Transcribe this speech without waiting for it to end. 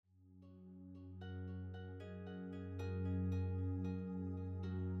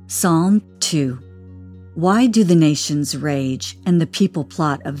Psalm 2. Why do the nations rage and the people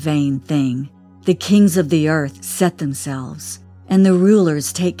plot a vain thing? The kings of the earth set themselves, and the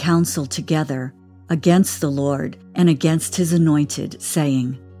rulers take counsel together against the Lord and against his anointed,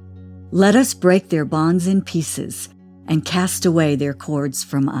 saying, Let us break their bonds in pieces and cast away their cords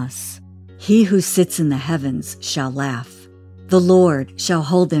from us. He who sits in the heavens shall laugh. The Lord shall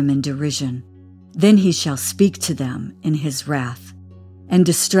hold them in derision. Then he shall speak to them in his wrath and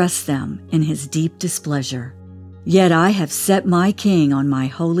distress them in his deep displeasure. Yet I have set my king on my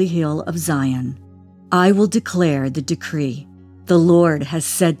holy hill of Zion. I will declare the decree. The Lord has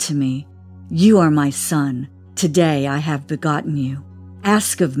said to me, You are my son. Today I have begotten you.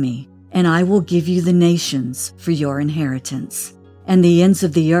 Ask of me, and I will give you the nations for your inheritance, and the ends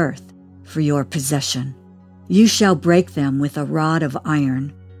of the earth for your possession. You shall break them with a rod of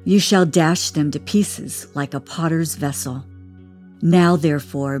iron. You shall dash them to pieces like a potter's vessel. Now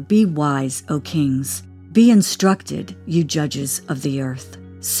therefore be wise, O kings. Be instructed, you judges of the earth.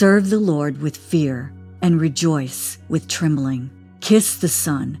 Serve the Lord with fear and rejoice with trembling. Kiss the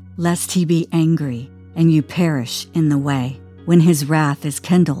Son, lest he be angry and you perish in the way, when his wrath is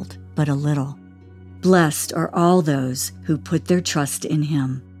kindled but a little. Blessed are all those who put their trust in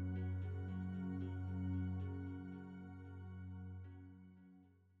him.